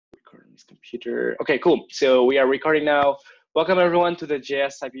this computer. Okay, cool. So we are recording now. Welcome everyone to the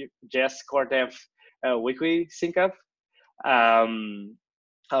JS Core Dev Weekly Sync Up.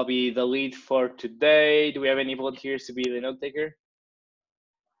 I'll be the lead for today. Do we have any volunteers to be the note taker?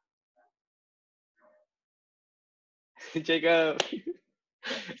 Jacob,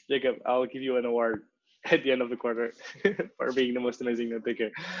 I'll give you an award at the end of the quarter for being the most amazing note taker.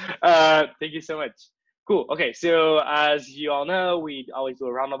 Thank you so much. Cool. Okay, so as you all know, we always do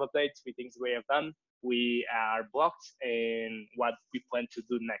a roundup updates with things we have done. We are blocked in what we plan to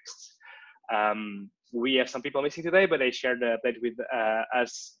do next. We have some people missing today, but they shared the update with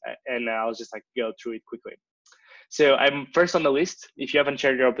us, and I'll just go through it quickly. So I'm first on the list. If you haven't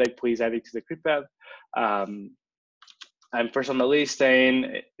shared your update, please add it to the CryptPad. I'm first on the list,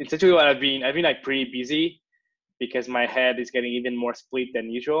 and essentially what I've been pretty busy because my head is getting even more split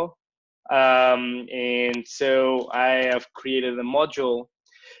than usual. And so I have created a module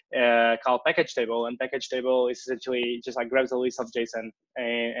called package table, and package table is essentially just grabs a list of JSON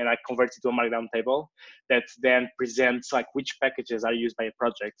and I converts it to a markdown table that then presents which packages are used by a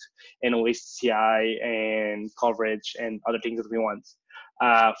project and lists CI and coverage and other things that we want.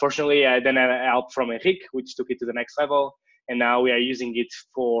 Fortunately, I then had help from Enrique, which took it to the next level. And now we are using it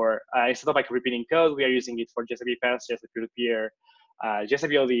for, instead of repeating code, we are using it for JSAP Pass, JSAP peer-to-peer,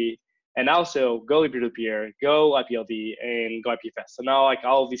 JSAP LD, and also Go peer-to-peer, Go IPLD, and Go IPFS. So now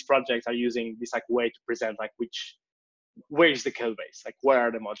all of these projects are using this way to present where is the code base, where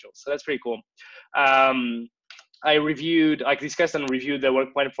are the modules. So that's pretty cool. I reviewed, discussed and reviewed the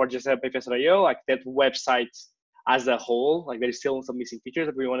work plan for JSAP-IPFS.io, that website as a whole. There's still some missing features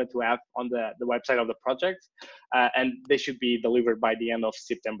that we wanted to have on the website of the project, and they should be delivered by the end of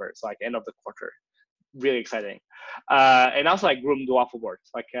September, so end of the quarter. Really exciting. And also groomed the waffle board.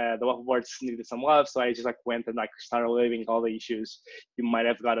 The waffle boards needed some love, so I just went and started leaving all the issues. You might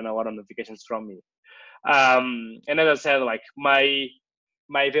have gotten a lot of notifications from me. And as I said, my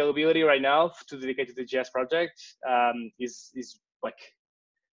availability right now to dedicate to the JS project is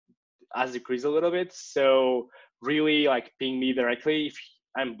has decreased a little bit. So really ping me directly if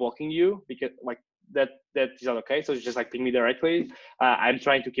I'm blocking you, because that is not okay. So just ping me directly. I'm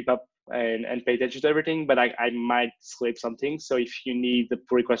trying to keep up and pay attention to everything, but I might slip something. So if you need the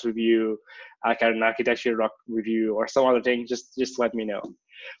pull request review, an architecture doc review or some other thing, just let me know.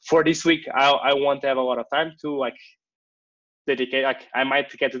 For this week, I won't have a lot of time to dedicate. I might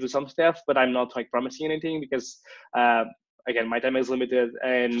get to do some stuff, but I'm not promising anything because again, my time is limited,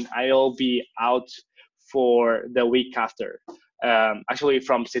 and I'll be out for the week after. Actually,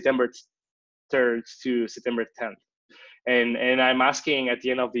 from September 3rd to September 10th. And I'm asking at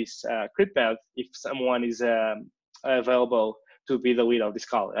the end of this CryptPad if someone is available to be the lead of this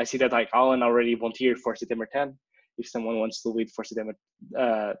call. I see that Alan already volunteered for September 10th. If someone wants to lead for September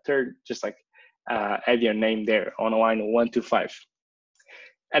 3rd, just add your name there on line 1 to 5.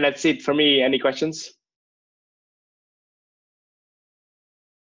 And that's it for me. Any questions?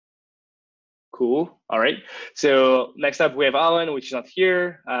 Cool. All right. So next up we have Alan, which is not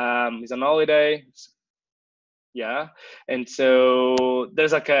here. He's on holiday. Yeah. And so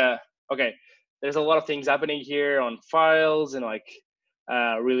there's there's a lot of things happening here on files and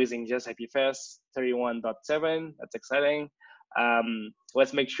releasing just IPFS 31.7. That's exciting.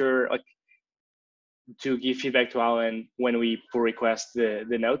 Let's make sure to give feedback to Alan when we pull request the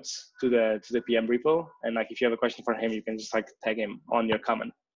notes to the PM repo. And if you have a question for him, you can just tag him on your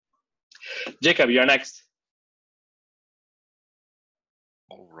comment. Jacob, you're next.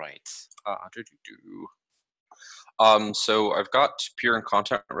 All right. So I've got peer and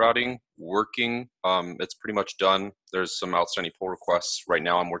content routing working. It's pretty much done. There's some outstanding pull requests. Right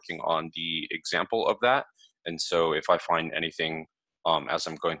now I'm working on the example of that. And so if I find anything as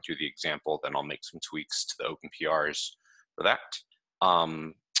I'm going through the example, then I'll make some tweaks to the OpenPRs for that.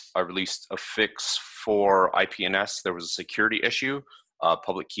 I released a fix for IPNS. There was a security issue.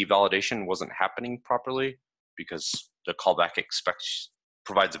 Public key validation wasn't happening properly because the callback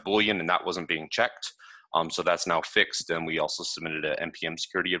provides a Boolean and that wasn't being checked. So that's now fixed, and we also submitted an NPM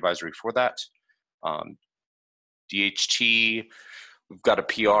security advisory for that. DHT, we've got a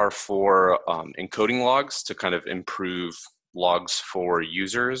PR for encoding logs to kind of improve logs for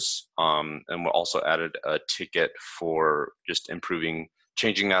users, and we also added a ticket for just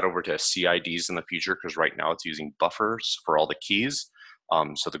changing that over to CIDs in the future, because right now it's using buffers for all the keys.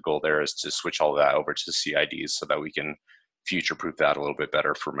 So the goal there is to switch all of that over to CIDs so that we can future-proof that a little bit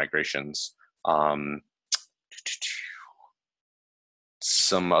better for migrations.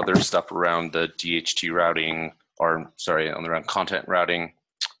 Some other stuff around the DHT routing, around content routing.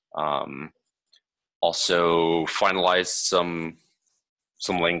 Also finalized some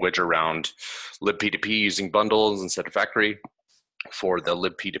some language around libp2p using bundles instead of factory for the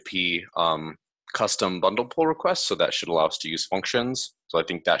libp2p custom bundle pull request. So that should allow us to use functions. So I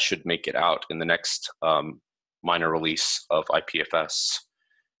think that should make it out in the next minor release of IPFS.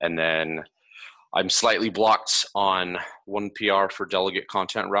 And then I'm slightly blocked on one PR for delegate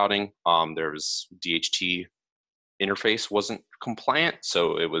content routing. There's DHT interface wasn't compliant,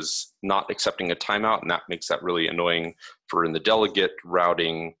 so it was not accepting a timeout, and that makes that really annoying for in the delegate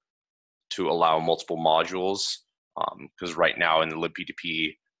routing to allow multiple modules. Because right now in the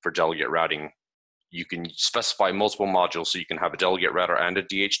libp2p for delegate routing, you can specify multiple modules, so you can have a delegate router and a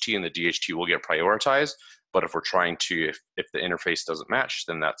DHT, and the DHT will get prioritized. But if we're trying to, if the interface doesn't match,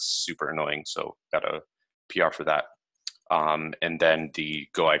 then that's super annoying. So got a PR for that. And then the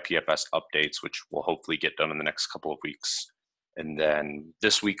Go IPFS updates, which will hopefully get done in the next couple of weeks. And then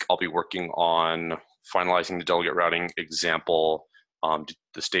this week, I'll be working on finalizing the delegate routing example,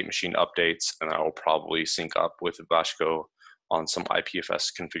 the state machine updates, and I will probably sync up with Vashko on some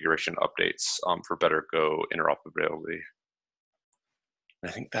IPFS configuration updates for better Go interoperability.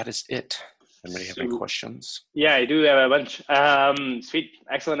 I think that is it. Anybody have any questions? Yeah, I do have a bunch. Sweet,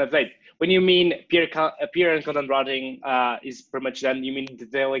 excellent update. When you mean peer and content routing is pretty much done, you mean the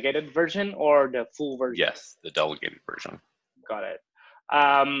delegated version or the full version? Yes, the delegated version. Got it.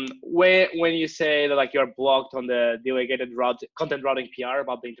 When you say that like you're blocked on the delegated content routing PR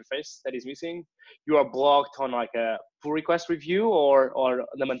about the interface that is missing, you are blocked on like a pull request review or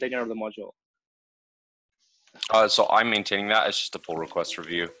the maintainer of the module? So I'm maintaining that. It's just a pull request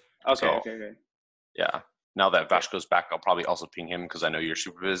review. Okay, so, okay. Yeah. Now that Vashko's back, I'll probably also ping him because I know you're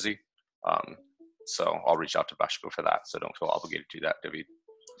super busy. So I'll reach out to Vashko for that. So don't feel obligated to do that, David.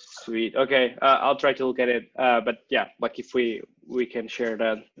 Sweet. Okay. I'll try to look at it. But yeah, like if we can share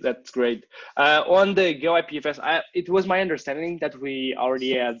that, that's great. On the Go IPFS, it was my understanding that we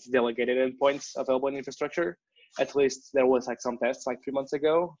already had delegated endpoints available in infrastructure. At least there was like some tests like 3 months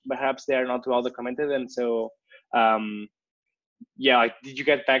ago. Perhaps they are not well documented, and so yeah. Like, did you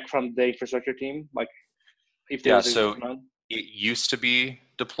get back from the infrastructure team? Like, if there was so it used to be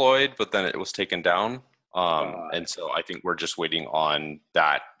deployed, but then it was taken down. And so I think we're just waiting on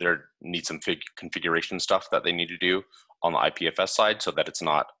that. There needs some configuration stuff that they need to do on the IPFS side so that it's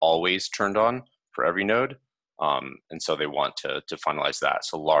not always turned on for every node. And so they want to finalize that.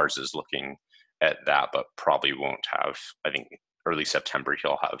 So Lars is looking at that, but probably won't have, I think early September,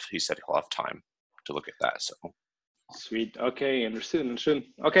 he said he'll have time to look at that. So. Sweet. Okay, understood.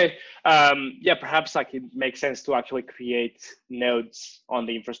 Okay. Yeah, perhaps like it makes sense to actually create nodes on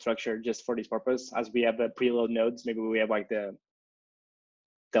the infrastructure just for this purpose. As we have the preload nodes, maybe we have like the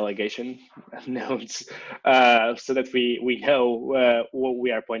delegation nodes, so that we know what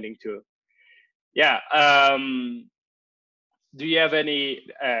we are pointing to. Yeah. Do you have any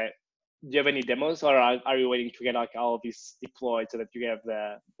demos, or are you waiting to get like all of these deployed so that you have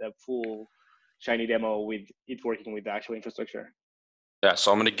the full Shiny demo with it working with the actual infrastructure? Yeah,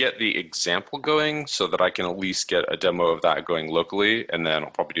 so I'm going to get the example going so that I can at least get a demo of that going locally, and then I'll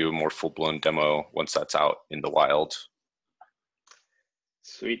probably do a more full-blown demo once that's out in the wild.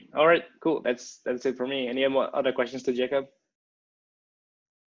 Sweet. All right, cool. That's it for me. Any other questions to Jacob?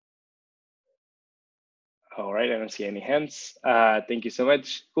 All right, I don't see any hands. Thank you so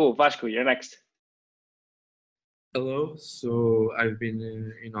much. Cool, Vashko, you're next. Hello. So I've been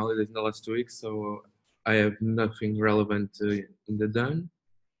in holidays in the last 2 weeks, so I have nothing relevant in the done.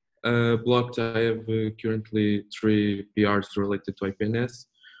 Blocked, I have currently 3 PRs related to IPNS.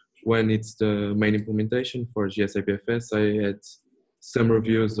 When it's the main implementation for GS IPFS, I had some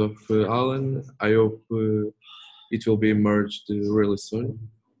reviews of Alan. I hope it will be merged really soon.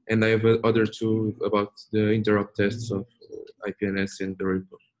 And I have other 2 about the interop tests of IPNS in the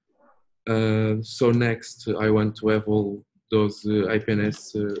repo. So next, I want to have all those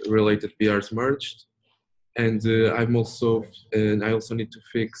IPNS related PRs merged, and I also need to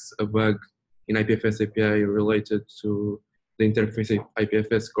fix a bug in IPFS API related to the interface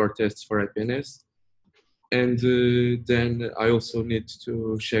IPFS core tests for IPNS, and then I also need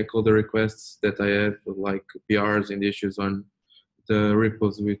to check all the requests that I have, like PRs and issues on the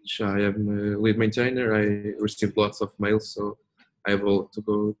repos which I am lead maintainer. I received lots of mails, so I have to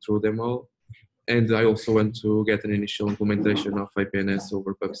go through them all. And I also want to get an initial implementation of IPNS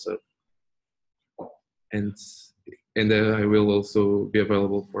over PubSub. And I will also be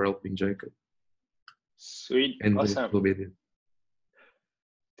available for helping Jacob. Sweet, and awesome. It will be there.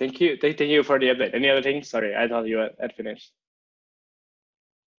 Thank you for the update. Any other things? Sorry, I thought you had finished.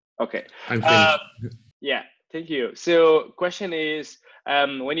 Okay. I'm finished. Yeah, thank you. So question is,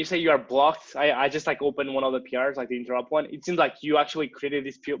 when you say you are blocked, I just like opened one of the PRs, like the interrupt one. It seems like you actually created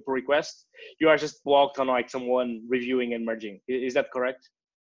this pull request. You are just blocked on like someone reviewing and merging. Is that correct?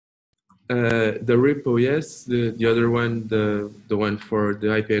 The repo, yes. The other one, the one for the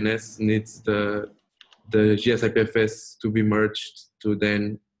IPNS needs the JS IPFS to be merged to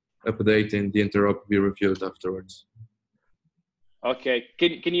then update and the interrupt be reviewed afterwards. Okay.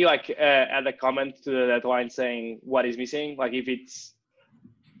 Can you like add a comment to that line saying what is missing? Like if it's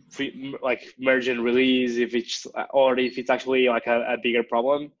free, like merge and release, if it's or if it's actually like a bigger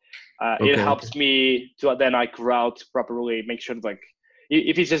problem. It helps me to then like route properly, make sure like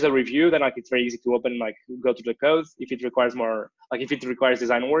if it's just a review, then like it's very easy to open, like go to the code. If it requires more, like if it requires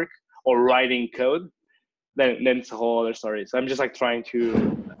design work or writing code, then it's a whole other story. So I'm just like trying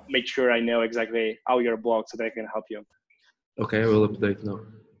to make sure I know exactly how you're blocked so that I can help you. Okay, I will update now.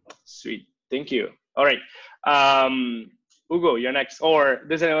 Sweet, thank you. All right, Hugo, you're next. Or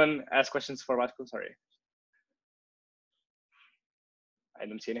does anyone ask questions for Vasco? Sorry, I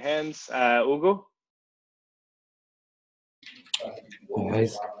don't see any hands. Hugo. Hey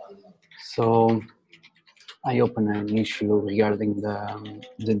guys, so I open an issue regarding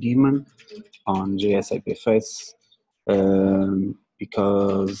the daemon on JS IPFS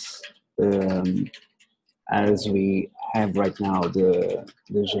because as we have right now the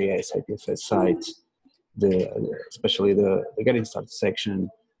JS IPFS site, especially the getting started section,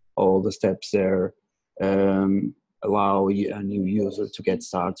 all the steps there allow a new user to get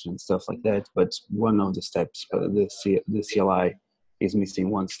started and stuff like that. But one of the steps, the CLI, is missing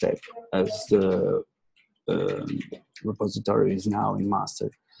one step as the repository is now in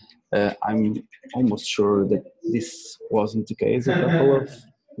master. I'm almost sure that this wasn't the case a couple of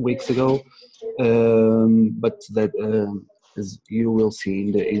weeks ago, but that as you will see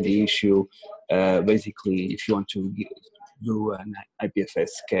in the issue, basically if you want to do an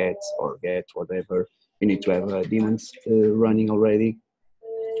IPFS cat or get whatever, you need to have daemons running already.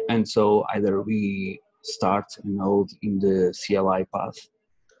 And so either we start a node in the CLI path,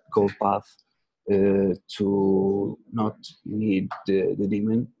 code path, to not need the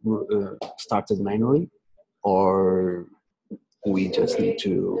daemon started manually, or we just need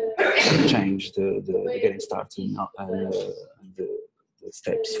to change the getting started the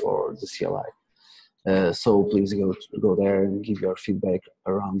steps for the CLI. So please go there and give your feedback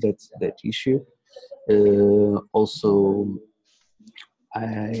around that issue. Also,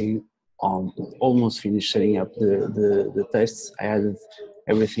 I almost finished setting up the tests. I added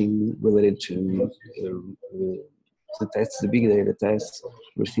everything related to the tests, the big data tests,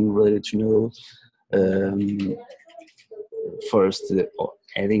 everything related to Node. First,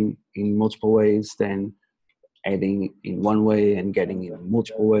 adding in multiple ways, then adding in one way and getting in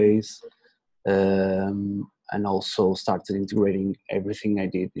multiple ways. And also started integrating everything I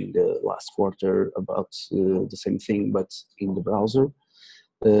did in the last quarter about the same thing, but in the browser.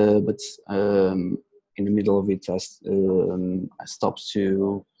 But in the middle of it, I stopped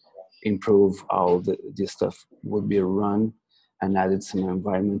to improve how this stuff would be run and added some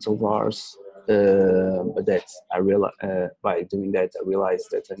environmental vars. But that I realized by doing that, I realized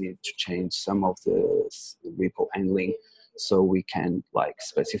that I need to change some of the repo handling so we can like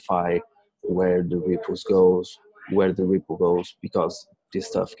specify where the repo goes, because this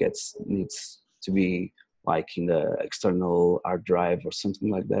stuff needs to be like in the external hard drive or something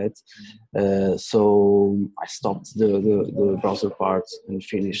like that. So I stopped the browser part and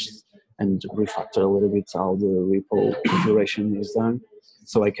finished and refactor a little bit how the repo configuration is done,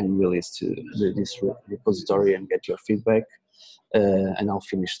 so I can release to this repository and get your feedback. And I'll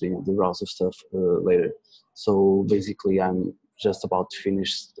finish the browser stuff later. So basically, I'm just about to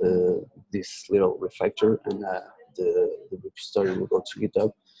finish this little refactor, and the repository will go to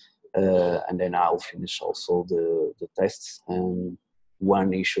GitHub. And then I'll finish also the tests. And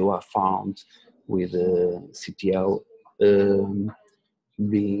one issue I found with CTL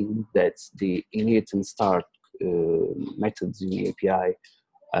being that the init and start methods in the API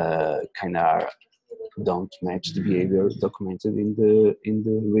kind of don't match the behavior documented in the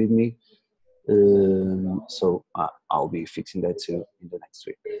README. So I'll be fixing that too in the next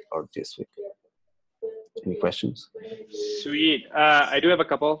week or this week. Any questions? Sweet. I do have a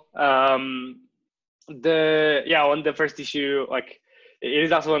couple. On the first issue, like it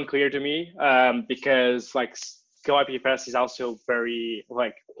is also unclear to me because like SkillIPFS is also very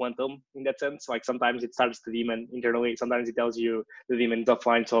like quantum in that sense. Like sometimes it starts the daemon internally, sometimes it tells you the daemon is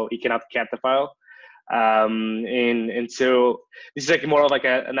offline, so it cannot cat the file. And so this is like more of like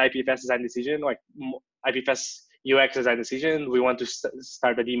an IPFS design decision, like IPFS UX design decision. We want to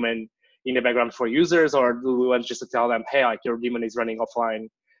start the daemon in the background for users, or do we want just to tell them, hey, like your daemon is running offline,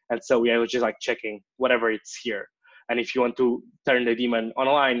 and so we are just like checking whatever it's here. And if you want to turn the daemon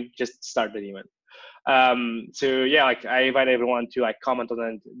online, just start the daemon. So yeah, like I invite everyone to like comment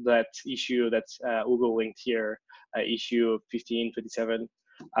on that issue that Hugo linked here, issue 1527,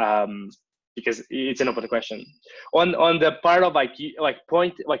 because it's an open question. On the part of like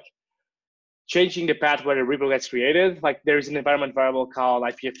changing the path where the repo gets created, like there's an environment variable called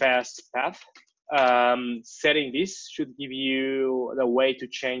IPFS path. Setting this should give you the way to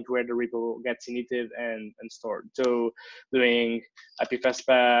change where the repo gets initted and stored. So doing IPFS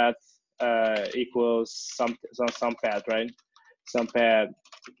path equals some path, right? Some path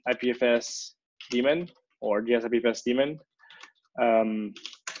IPFS daemon or just IPFS daemon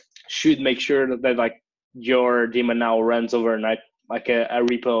should make sure that like your daemon now runs overnight, like a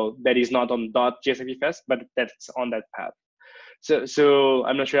repo that is not on .jsipfs, but that's on that path. So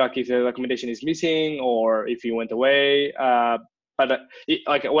I'm not sure like if the recommendation is missing or if you went away. But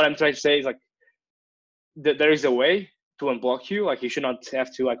like what I'm trying to say is like there is a way to unblock you. Like you should not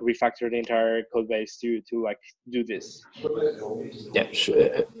have to like refactor the entire code base to like do this. Yeah,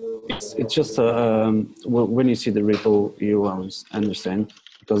 sure. It's just when you see the repo, you won't understand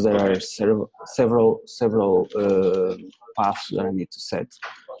because there are several paths that I need to set.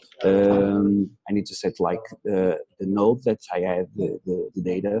 I need to set like the node that I have the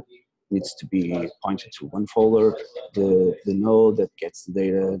data needs to be pointed to one folder. The node that gets the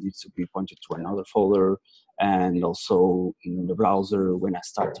data needs to be pointed to another folder. And also in the browser, when I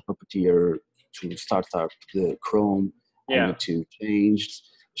start the Puppeteer to start up the Chrome, I need to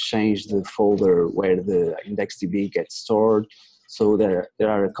change the folder where the IndexedDB gets stored. So there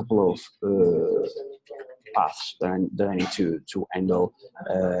are a couple of paths that I need to handle,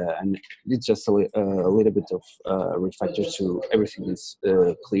 and it's just a little bit of refactor so everything is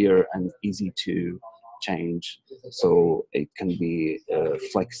clear and easy to change, so it can be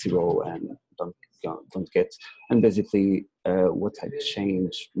flexible and don't get. And basically, what I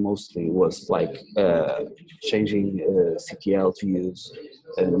changed mostly was like changing CTL to use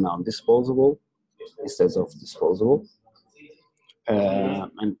non-disposable instead of disposable.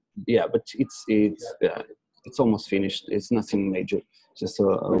 And yeah, but it's almost finished. It's nothing major, just a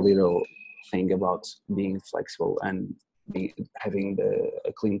little thing about being flexible and having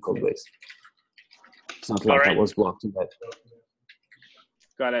a clean code base. It's not like I was blocked in that.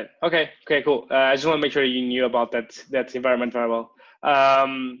 Got it. Okay, cool. I just want to make sure you knew about that environment variable. I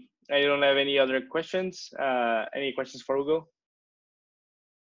don't have any other questions. Any questions for Hugo?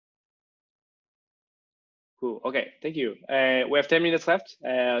 Cool. Okay, thank you. We have 10 minutes left.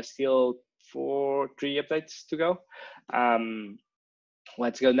 Still 3 updates to go.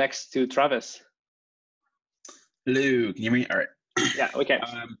 Let's go next to Travis. Hello, can you hear me? All right. Yeah, we can.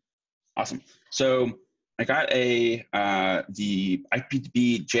 Awesome. So I got the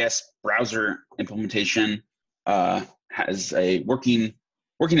IPDB JS browser implementation. Has a working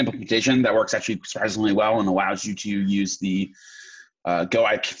implementation that works actually surprisingly well and allows you to use the Go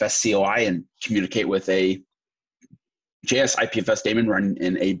IPFS CLI and communicate with a JS IPFS daemon run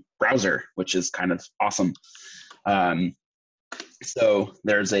in a browser, which is kind of awesome. So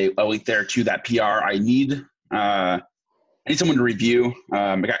there's a link there to that PR. I need someone to review.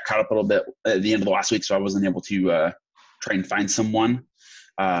 I got caught up a little bit at the end of the last week, so I wasn't able to try and find someone.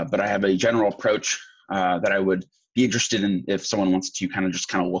 But I have a general approach that I would be interested in if someone wants to kind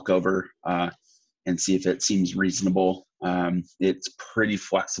of look over and see if it seems reasonable. It's pretty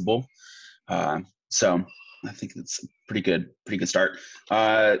flexible. So I think it's a pretty good start.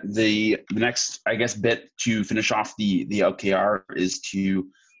 The next, I guess, bit to finish off the OKR is to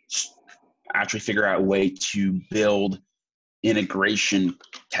actually figure out a way to build integration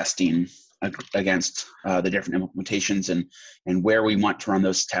testing against the different implementations and where we want to run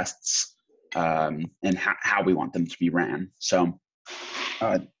those tests and how we want them to be ran. So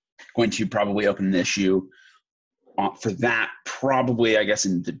going to probably open an issue for that, probably, I guess,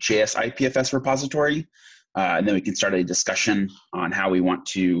 in the JS IPFS repository. And then we can start a discussion on how we want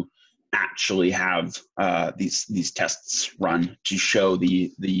to actually have these tests run to show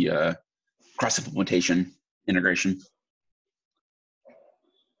the cross-implementation integration.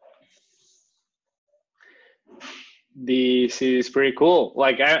 This is pretty cool.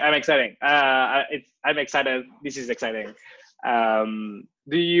 Like I'm excited. I'm excited. This is exciting.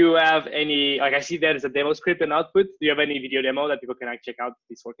 Do you have any, like I see there is a demo script and output. Do you have any video demo that people can like check out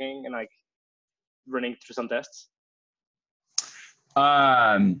if it's working and like running through some tests?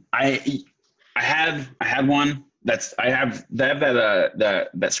 I had one that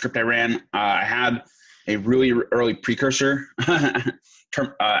script I ran. I had a really early precursor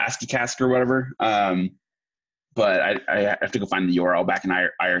ASCII cast or whatever. But I have to go find the URL back in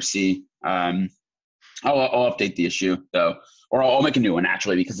IRC. I'll update the issue though, or I'll make a new one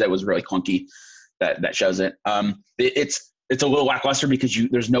actually, because that was really clunky. That shows it. It's a little lackluster because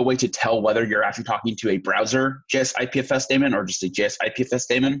there's no way to tell whether you're actually talking to a browser JS IPFS daemon or just a JS IPFS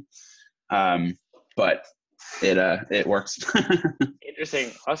daemon. But it works.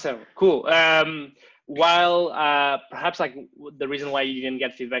 Interesting. Awesome. Cool. While perhaps like the reason why you didn't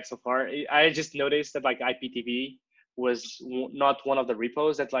get feedback so far, I just noticed that like IPTV was not one of the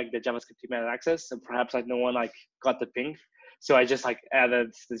repos that like the JavaScript team had access, and perhaps like no one like got the ping. So I just like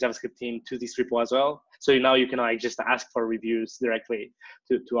added the JavaScript team to this repo as well. So now you can like just ask for reviews directly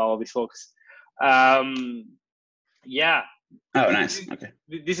to all of these folks. Yeah. Oh, nice. Okay.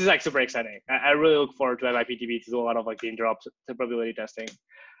 This is like super exciting. I really look forward to have IPTV to do a lot of like the interoperability testing.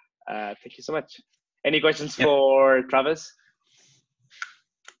 Thank you so much. Any questions for Travis?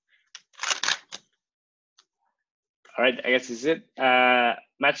 All right, I guess this is it.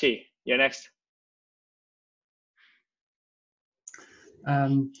 Machi, you're next.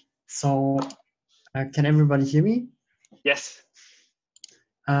 Can everybody hear me? Yes.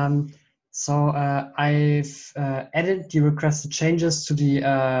 I've added the requested changes to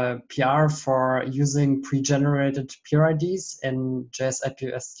the PR for using pre-generated PR IDs in JS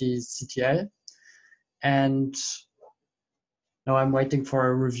IPFS CTL. And now I'm waiting for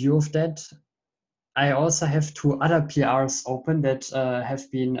a review of that. I also have 2 other PRs open that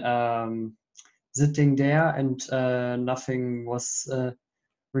have been sitting there, and nothing was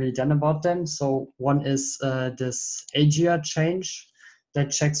really done about them. So one is this AGIA change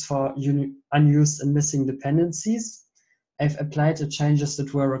that checks for unused and missing dependencies. I've applied the changes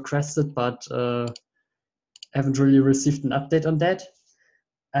that were requested, but haven't really received an update on that.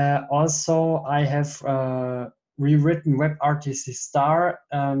 Also, I have rewritten WebRTC star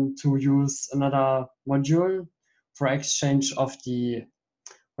to use another module for exchange of the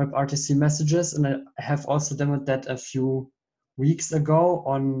WebRTC messages, and I have also demoed that a few weeks ago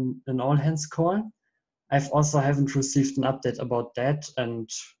on an all hands call. I've also haven't received an update about that and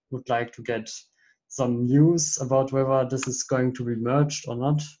would like to get some news about whether this is going to be merged or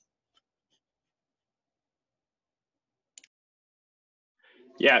not.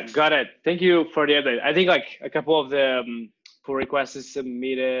 Yeah, got it. Thank you for the update. I think like a couple of the pull requests is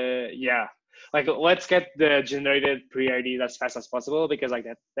submitted. Yeah, like let's get the generated pre-IDs as fast as possible, because like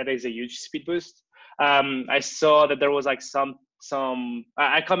that is a huge speed boost. I saw that there was like some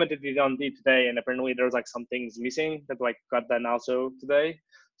I commented it on D today, and apparently there was like some things missing that like got done also today.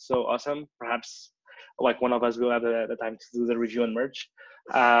 So awesome. Perhaps like one of us will have the time to do the review and merge.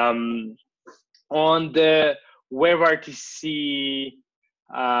 On the WebRTC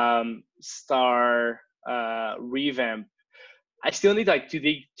star revamp, I still need like to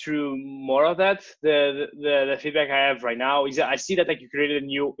dig through more of that. The feedback I have right now is that I see that like you created a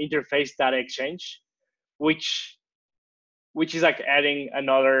new interface data exchange, which is like adding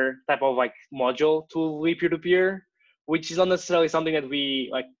another type of like module to peer-to-peer, which is not necessarily something that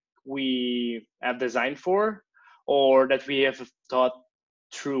we have designed for, or that we have thought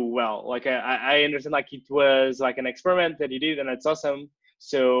through well. Like I understand like it was like an experiment that you did, and it's awesome.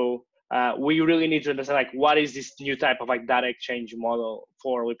 So we really need to understand like what is this new type of like data exchange model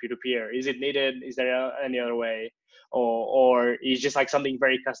for peer-to-peer? Is it needed? Is there any other way, or is just like something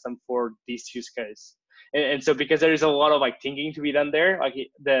very custom for this use case? And so because there is a lot of like thinking to be done there, like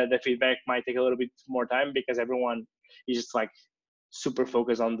the feedback might take a little bit more time, because everyone is just like super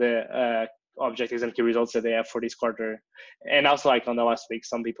focused on the objectives and key results that they have for this quarter. And also like on the last week,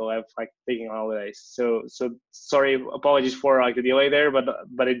 some people have like taking holidays. So sorry, apologies for like the delay there,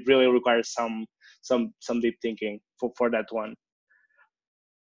 but it really requires some deep thinking for that one.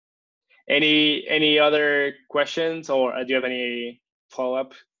 Any other questions, or do you have any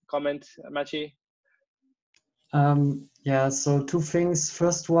follow-up comment, Machi? Yeah, so 2 things.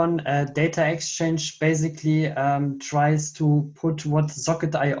 First one, data exchange basically tries to put what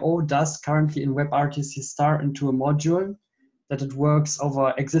Socket.io does currently in WebRTC star into a module, that it works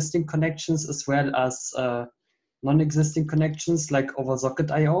over existing connections as well as non-existing connections, like over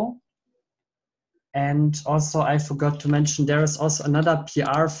Socket.io. And also I forgot to mention, there is also another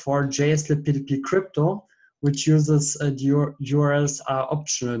PR for JSLib crypto, which uses the URLs are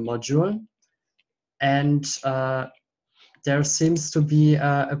optional module. And there seems to be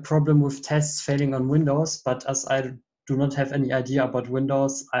a problem with tests failing on Windows, but as I do not have any idea about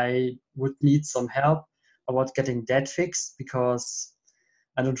Windows, I would need some help about getting that fixed, because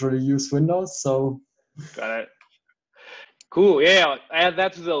I don't really use Windows. So got it. Cool. Yeah, I add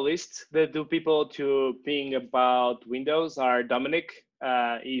that to the list. The 2 people to ping about Windows are Dominic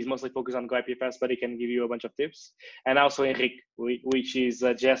He's mostly focused on GoIPFS, but he can give you a bunch of tips. And also Enric, which is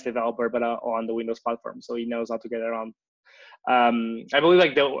a JS developer, but on the Windows platform, so he knows how to get around. I believe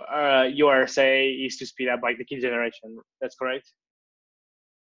like the URSA is to speed up like the key generation. That's correct?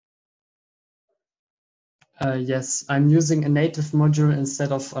 Yes, I'm using a native module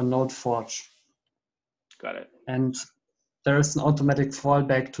instead of a NodeForge. Got it. And there is an automatic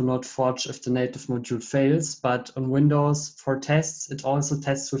fallback to NodeForge if the native module fails, but on Windows for tests, it also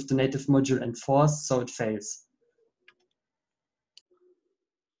tests with the native module enforced, so it fails.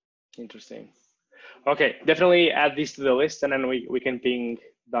 Interesting. Okay, definitely add these to the list, and then we can ping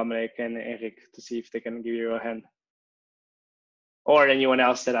Dominic and Enric to see if they can give you a hand. Or anyone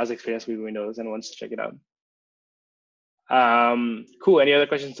else that has experience with Windows and wants to check it out. Cool, any other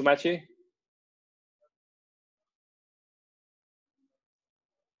questions to Maciej?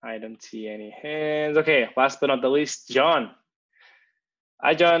 I don't see any hands. Okay, last but not the least, John.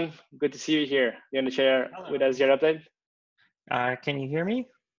 Hi, John. Good to see you here. You want to share with us your update? Can you hear me?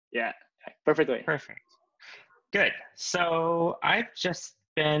 Yeah, perfectly. Perfect. Good. So I've just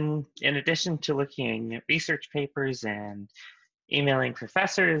been, in addition to looking at research papers and emailing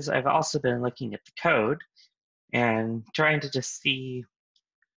professors, I've also been looking at the code and trying to just see,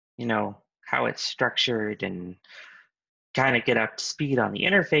 you know, how it's structured and kind of get up to speed on the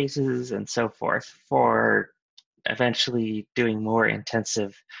interfaces and so forth for eventually doing more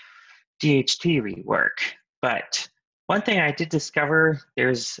intensive DHT rework. But one thing I did discover,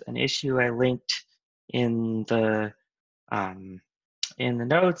 there's an issue I linked in the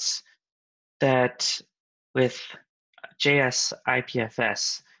notes that with JS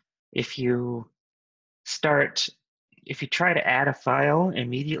IPFS, if you try to add a file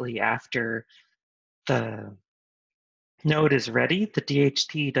immediately after the node is ready, the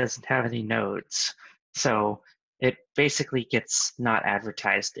DHT doesn't have any nodes. So it basically gets not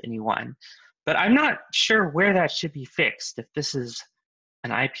advertised to anyone. But I'm not sure where that should be fixed, if this is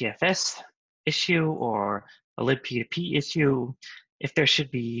an IPFS issue or a libp2p issue, if there should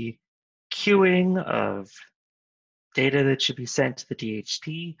be queuing of data that should be sent to the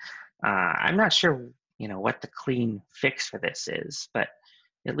DHT. I'm not sure, you know, what the clean fix for this is, but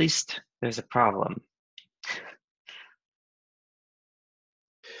at least there's a problem.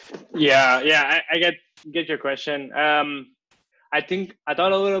 Yeah, I get your question. I think I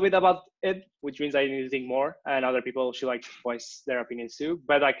thought a little bit about it, which means I need to think more, and other people should like voice their opinions too.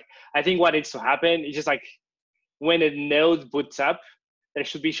 But like, I think what needs to happen is just like when a node boots up, there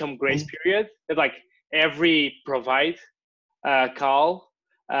should be some grace period that like every provide call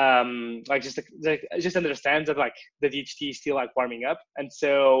like just understands that like the DHT is still like warming up, and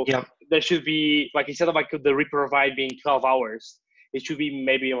so Yep. there should be like, instead of like the reprovide being 12 hours, it should be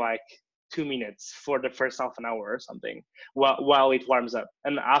maybe like 2 minutes for the first half an hour or something while it warms up,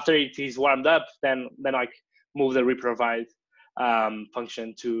 and after it is warmed up, then like move the reprovide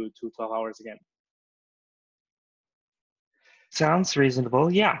function to 12 hours again. Sounds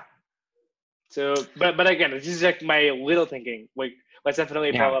reasonable, yeah. So, but again, this is like my little thinking. Like, let's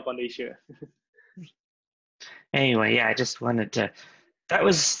definitely follow up on the issue. Anyway, yeah, I just wanted to. That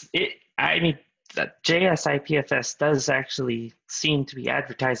was it. I mean, that JS IPFS does actually seem to be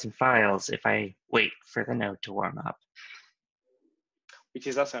advertising files if I wait for the node to warm up. Which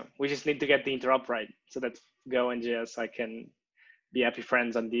is awesome. We just need to get the interrupt right so that Go and JS can be happy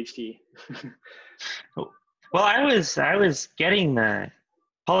friends on DHT. Well, I was getting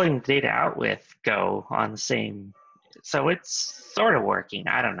pulling the data out with Go on the same, so it's sort of working.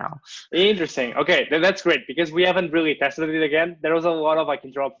 I don't know. Interesting. Okay, that's great, because we haven't really tested it again. There was a lot of like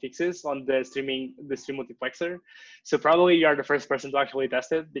interrupt fixes on the stream multiplexer, so probably you are the first person to actually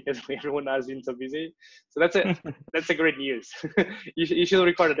test it, because everyone has been so busy. So that's it. That's a great news. You should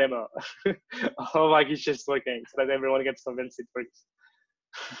record a demo. Oh, like it's just working, so that everyone gets convinced it works.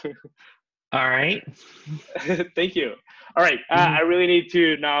 All right. Thank you. All right. I really need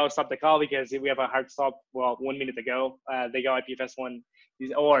to now stop the call because we have a hard stop. Well, 1 minute ago, the Go IPFS one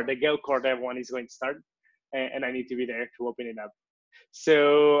or the Go Core Dev one is going to start, and I need to be there to open it up.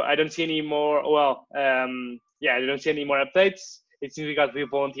 So I don't see any more. Well, yeah, I don't see any more updates. It seems we got new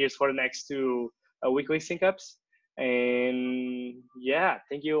volunteers for the next 2 weekly sync ups. And yeah,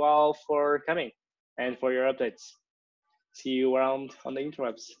 thank you all for coming and for your updates. See you around on the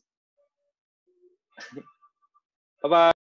interwebs. Bye-bye.